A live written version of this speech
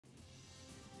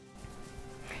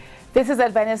This is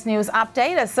Adventist News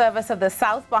Update, a service of the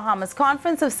South Bahamas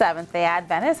Conference of Seventh-day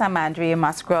Adventists. I'm Andrea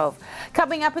Musgrove.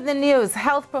 Coming up in the news,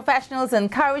 health professionals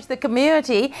encourage the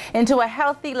community into a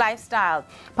healthy lifestyle.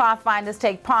 Pathfinders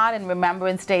take part in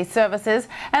Remembrance Day services,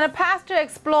 and a pastor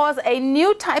explores a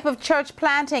new type of church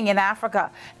planting in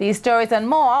Africa. These stories and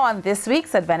more on this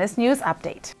week's Adventist News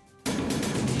Update.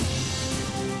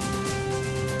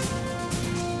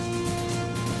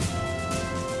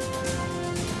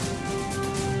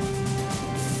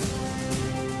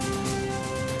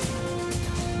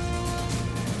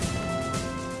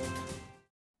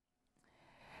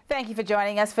 Thank you for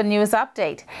joining us for News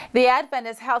Update. The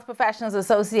Adventist Health Professionals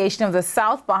Association of the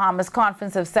South Bahamas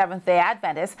Conference of Seventh-day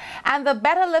Adventists and the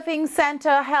Better Living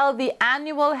Center held the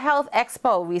annual Health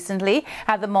Expo recently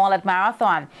at the Mall at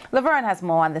Marathon. Laverne has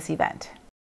more on this event.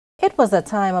 It was a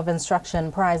time of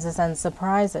instruction, prizes, and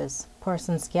surprises.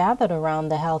 Persons gathered around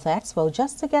the Health Expo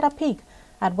just to get a peek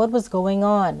at what was going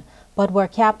on, but were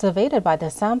captivated by the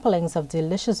samplings of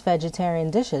delicious vegetarian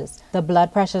dishes, the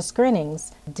blood pressure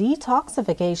screenings,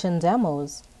 detoxification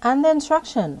demos, and the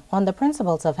instruction on the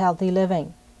principles of healthy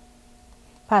living.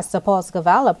 Pastor Paul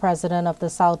Scavala, president of the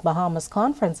South Bahamas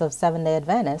Conference of Seventh-day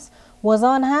Adventists, was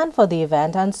on hand for the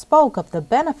event and spoke of the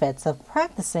benefits of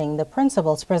practicing the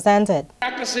principles presented.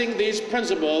 Practicing these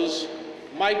principles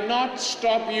might not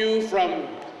stop you from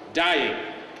dying,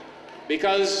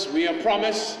 because we are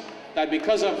promised that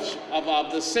because of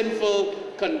the sinful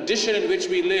condition in which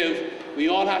we live, we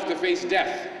all have to face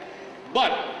death.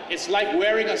 But it's like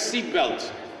wearing a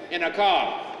seatbelt in a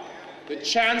car. The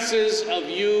chances of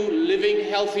you living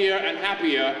healthier and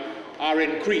happier are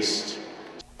increased.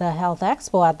 The Health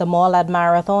Expo at the Mall at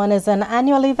Marathon is an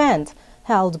annual event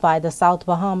held by the South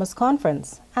Bahamas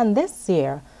Conference, and this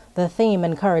year the theme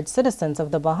encouraged citizens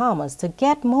of the Bahamas to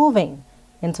get moving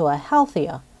into a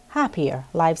healthier, happier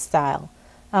lifestyle.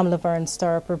 I'm Laverne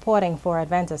Stirrup reporting for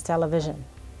Adventist Television.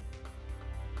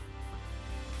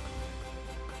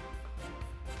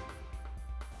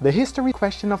 The history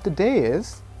question of the day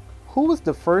is, who was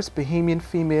the first Bahamian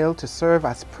female to serve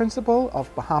as principal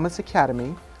of Bahamas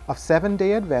Academy of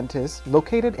Seventh-day Adventists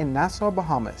located in Nassau,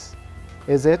 Bahamas?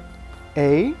 Is it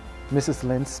A, Mrs.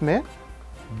 Lynn Smith,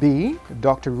 B,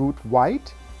 Dr. Ruth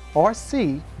White, or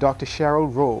C, Dr.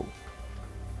 Cheryl Rowe?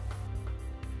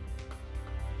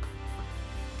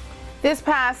 This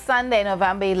past Sunday,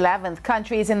 November 11th,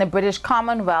 countries in the British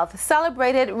Commonwealth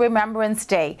celebrated Remembrance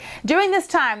Day. During this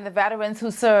time, the veterans who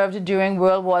served during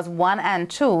World Wars I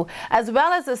and II, as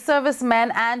well as the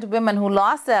servicemen and women who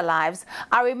lost their lives,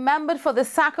 are remembered for the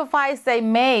sacrifice they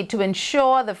made to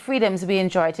ensure the freedoms we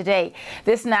enjoy today.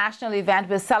 This national event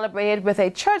was celebrated with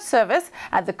a church service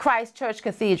at the Christ Church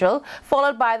Cathedral,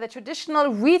 followed by the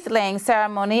traditional wreath-laying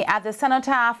ceremony at the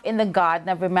cenotaph in the Garden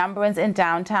of Remembrance in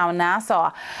downtown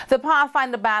Nassau. The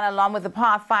Pathfinder Band, along with the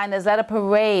Pathfinders, led a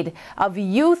parade of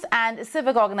youth and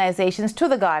civic organizations to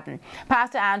the garden.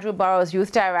 Pastor Andrew Burrows,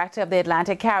 Youth Director of the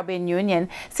Atlantic Caribbean Union,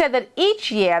 said that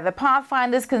each year the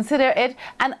Pathfinders consider it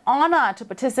an honor to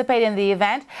participate in the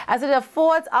event, as it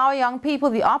affords our young people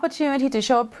the opportunity to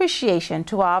show appreciation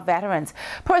to our veterans.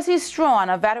 Percy Strawn,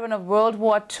 a veteran of World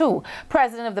War II,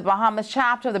 president of the Bahamas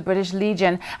chapter of the British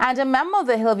Legion, and a member of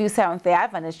the Hillview Seventh-day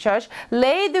Adventist Church,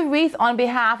 laid the wreath on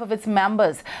behalf of its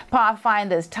members.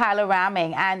 Pathfinders Tyler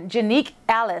Ramming and Janique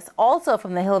Ellis, also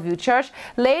from the Hillview Church,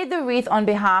 laid the wreath on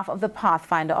behalf of the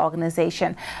Pathfinder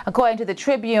organization. According to the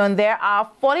Tribune, there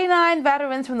are 49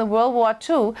 veterans from the World War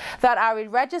II that are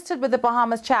registered with the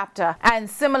Bahamas chapter, and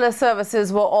similar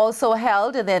services were also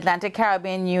held in the Atlantic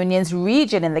Caribbean Union's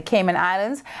region in the Cayman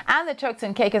Islands and the Turks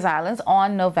and Caicos Islands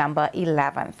on November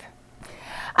 11th.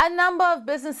 A number of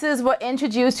businesses were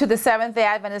introduced to the Seventh-day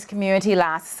Adventist community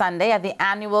last Sunday at the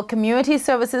annual Community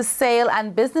Services Sale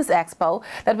and Business Expo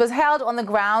that was held on the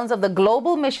grounds of the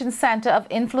Global Mission Center of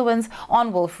Influence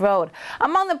on Wolf Road.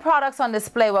 Among the products on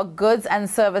display were goods and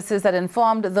services that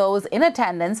informed those in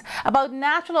attendance about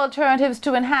natural alternatives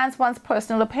to enhance one's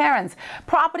personal appearance,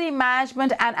 property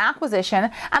management and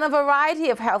acquisition, and a variety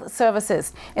of health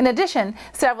services. In addition,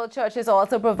 several churches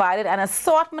also provided an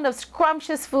assortment of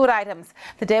scrumptious food items.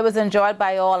 The day was enjoyed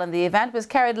by all, and the event was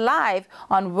carried live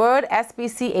on Word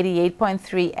SBC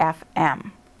 88.3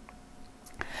 FM.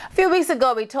 A few weeks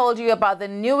ago, we told you about the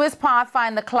newest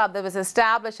Pathfinder Club that was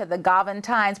established at the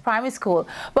Garventines Primary School.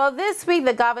 Well, this week,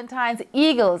 the Garventines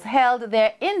Eagles held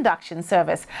their induction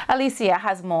service. Alicia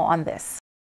has more on this.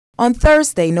 On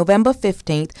Thursday, November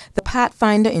 15th, the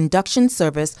Pathfinder induction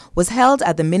service was held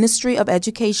at the Ministry of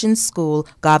Education School,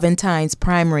 Galvantines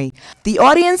Primary. The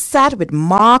audience sat with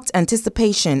marked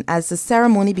anticipation as the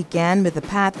ceremony began with the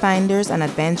Pathfinders and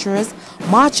adventurers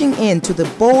marching in to the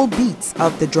bold beats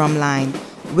of the drumline,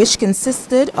 which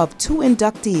consisted of 2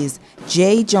 inductees,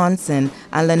 Jay Johnson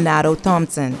and Leonardo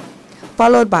Thompson,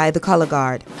 followed by the color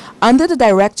guard. Under the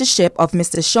directorship of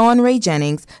Mr. Sean Ray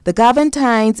Jennings, the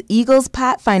Galvantines Eagles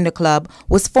Pathfinder Club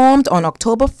was formed on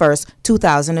October 1st,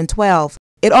 2012.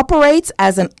 It operates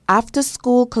as an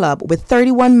after-school club with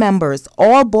 31 members,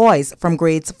 all boys from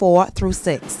grades 4 through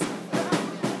 6.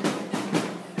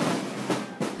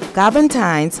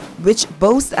 Galvantines, which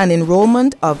boasts an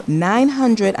enrollment of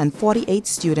 948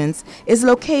 students, is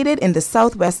located in the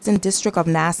southwestern district of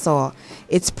Nassau.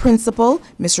 Its principal,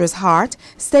 Mrs. Hart,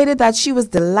 stated that she was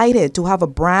delighted to have a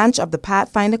branch of the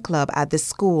Pathfinder Club at the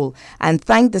school and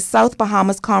thanked the South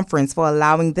Bahamas Conference for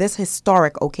allowing this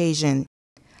historic occasion.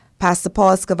 Pastor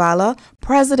Paul Scavala,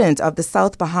 president of the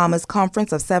South Bahamas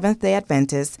Conference of Seventh-day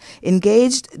Adventists,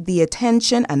 engaged the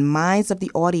attention and minds of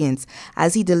the audience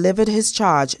as he delivered his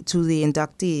charge to the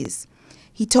inductees.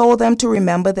 He told them to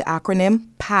remember the acronym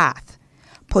PATH: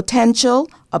 potential,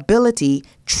 ability,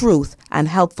 truth, and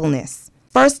helpfulness.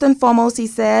 First and foremost, he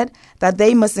said that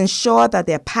they must ensure that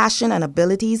their passion and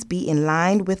abilities be in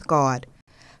line with God.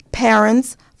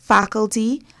 Parents,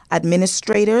 faculty,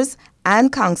 administrators,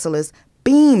 and counselors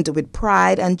beamed with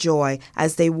pride and joy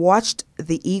as they watched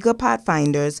the eager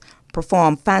Pathfinders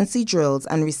perform fancy drills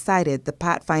and recited the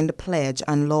Pathfinder Pledge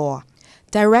and Law.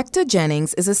 Director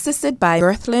Jennings is assisted by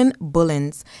Berthlyn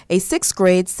Bullins, a 6th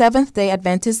grade 7th-day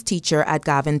Adventist teacher at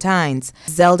Galvantines.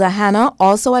 Zelda Hanna,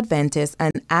 also Adventist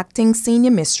and acting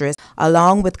senior mistress,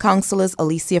 along with counselors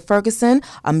Alicia Ferguson,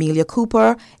 Amelia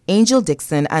Cooper, Angel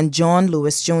Dixon, and John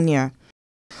Lewis Jr.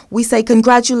 We say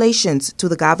congratulations to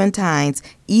the Galvantines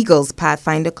Eagles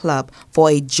Pathfinder Club for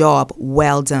a job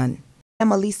well done.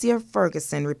 I'm Alicia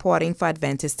Ferguson reporting for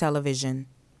Adventist Television.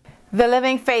 The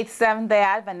Living Faith Seventh-day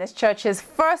Adventist Church's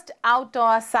first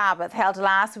outdoor Sabbath held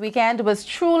last weekend was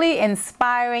truly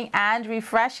inspiring and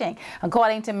refreshing,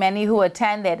 according to many who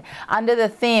attended. Under the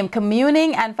theme,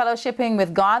 Communing and Fellowshipping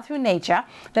with God Through Nature,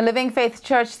 the Living Faith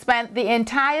Church spent the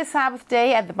entire Sabbath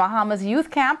day at the Bahamas Youth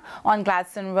Camp on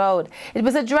Gladstone Road. It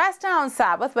was a dress-down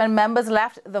Sabbath when members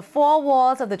left the 4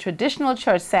 walls of the traditional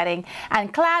church setting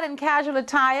and, clad in casual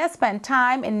attire, spent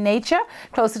time in nature,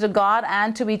 closer to God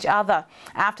and to each other.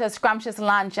 After a scrumptious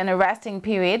lunch and a resting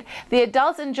period, the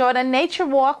adults enjoyed a nature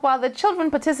walk while the children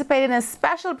participated in a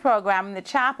special program in the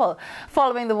chapel.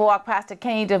 Following the walk, Pastor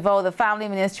Kenny DeVoe, the Family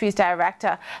Ministries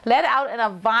Director, led out in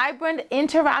a vibrant,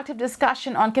 interactive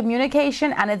discussion on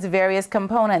communication and its various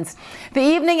components. The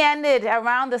evening ended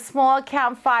around the small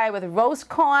campfire with roast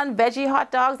corn, veggie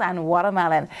hot dogs, and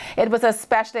watermelon. It was a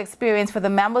special experience for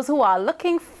the members who are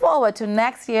looking forward to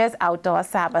next year's outdoor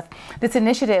Sabbath. This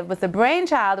initiative was the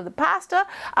brainchild of the pastor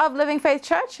of Living Faith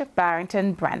Church,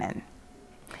 Barrington Brennan.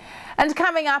 And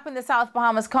coming up in the South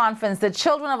Bahamas Conference, the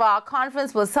children of our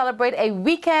conference will celebrate a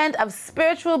weekend of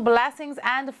spiritual blessings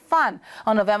and fun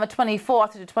on November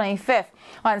 24th to the 25th.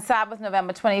 On Sabbath,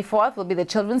 November 24th, will be the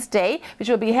Children's Day, which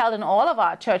will be held in all of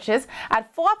our churches.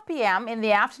 At 4 p.m. in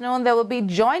the afternoon, there will be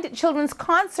joint children's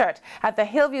concert at the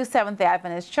Hillview Seventh-day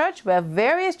Adventist Church, where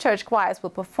various church choirs will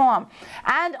perform.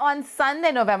 And on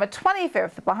Sunday, November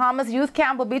 25th, the Bahamas Youth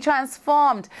Camp will be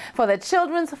transformed for the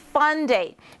Children's Fun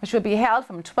Day, which will be held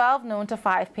from 12 noon to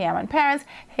 5 p.m. And parents,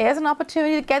 here's an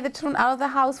opportunity to get the children out of the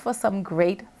house for some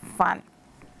great fun.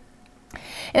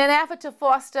 In an effort to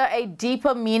foster a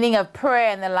deeper meaning of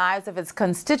prayer in the lives of its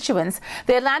constituents,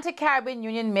 the Atlantic Caribbean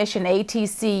Union Mission,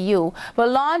 ATCU, will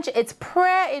launch its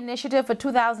prayer initiative for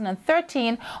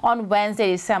 2013 on Wednesday,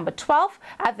 December 12th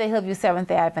at the Hillview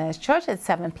Seventh-day Adventist Church at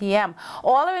 7 p.m.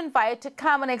 All are invited to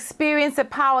come and experience the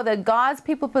power that God's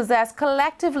people possess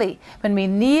collectively when we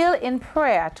kneel in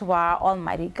prayer to our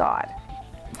Almighty God.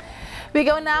 We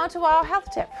go now to our health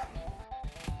tip.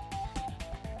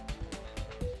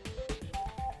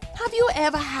 Have you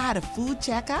ever had a food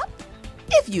checkup?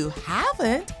 If you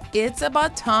haven't, it's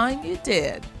about time you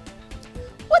did.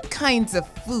 What kinds of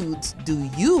foods do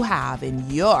you have in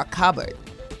your cupboard,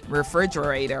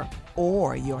 refrigerator,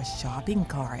 or your shopping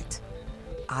cart?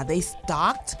 Are they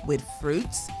stocked with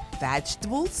fruits,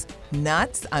 vegetables,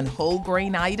 nuts, and whole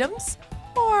grain items?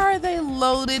 Or are they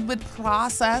loaded with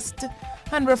processed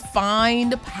and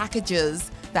refined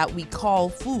packages that we call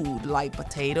food, like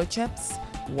potato chips,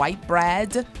 white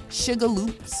bread, sugar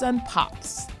loops, and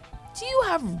pops? Do you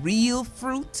have real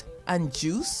fruit and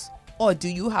juice? Or do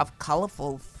you have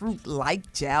colorful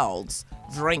fruit-like gels,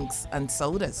 drinks, and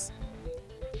sodas?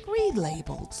 read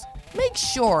labels. Make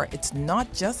sure it's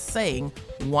not just saying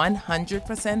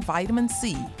 100% vitamin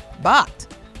C, but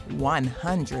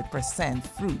 100%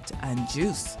 fruit and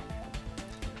juice.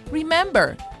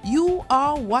 Remember, you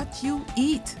are what you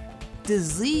eat.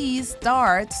 Disease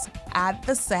starts at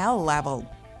the cell level.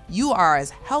 You are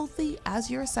as healthy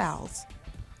as your cells.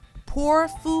 Poor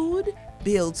food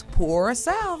builds poor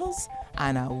cells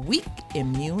and a weak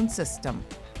immune system.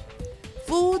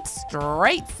 Food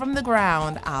straight from the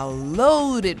ground are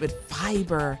loaded with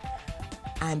fiber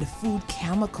and food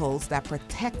chemicals that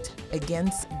protect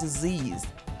against disease.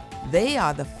 They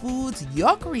are the foods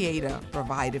your Creator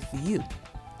provided for you,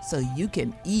 so you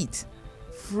can eat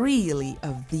freely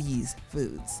of these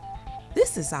foods.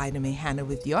 This is Ida Mae Hanna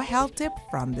with your health tip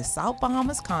from the South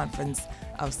Bahamas Conference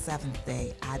of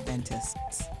Seventh-day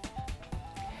Adventists.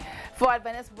 For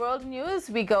Adventist World News,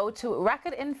 we go to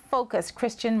Record in Focus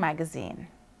Christian Magazine.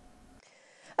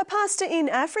 A pastor in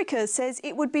Africa says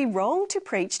it would be wrong to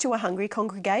preach to a hungry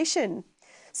congregation.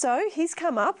 So he's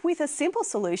come up with a simple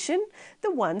solution,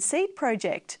 the One Seed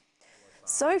Project.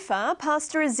 So far,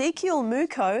 Pastor Ezekiel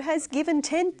Muko has given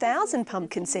 10,000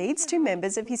 pumpkin seeds to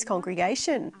members of his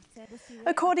congregation.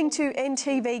 According to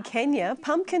NTV Kenya,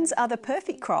 pumpkins are the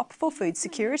perfect crop for food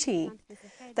security.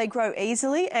 They grow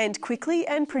easily and quickly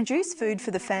and produce food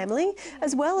for the family,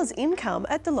 as well as income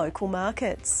at the local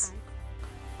markets.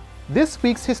 This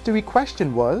week's history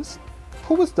question was,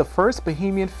 who was the first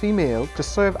Bahamian female to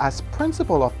serve as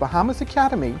principal of Bahamas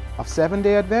Academy of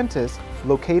Seventh-day Adventists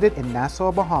located in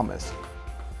Nassau, Bahamas?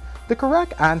 The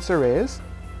correct answer is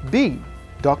B,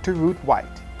 Dr. Ruth White.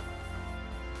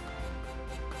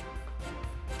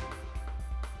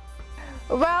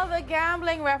 Well, the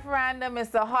gambling referendum is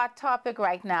the hot topic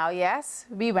right now, yes?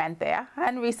 We went there.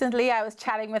 And recently I was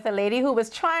chatting with a lady who was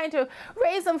trying to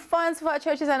raise some funds for her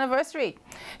church's anniversary.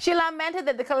 She lamented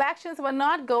that the collections were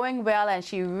not going well and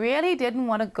she really didn't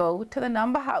want to go to the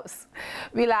number house.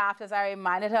 We laughed as I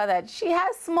reminded her that she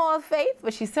has small faith,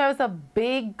 but she serves a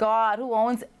big God who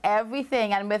owns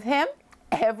everything, and with him,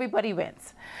 everybody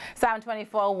wins. Psalm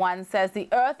 24:1 says, "The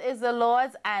earth is the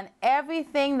Lord's and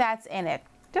everything that's in it."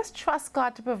 Just trust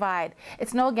God to provide.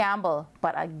 It's no gamble,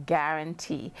 but a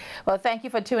guarantee. Well, thank you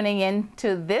for tuning in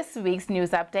to this week's news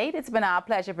update. It's been our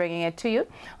pleasure bringing it to you.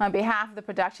 On behalf of the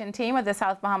production team of the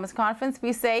South Bahamas Conference,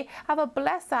 we say have a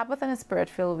blessed Sabbath and a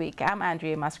spirit-filled week. I'm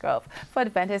Andrea Musgrove for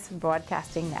Adventist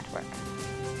Broadcasting Network.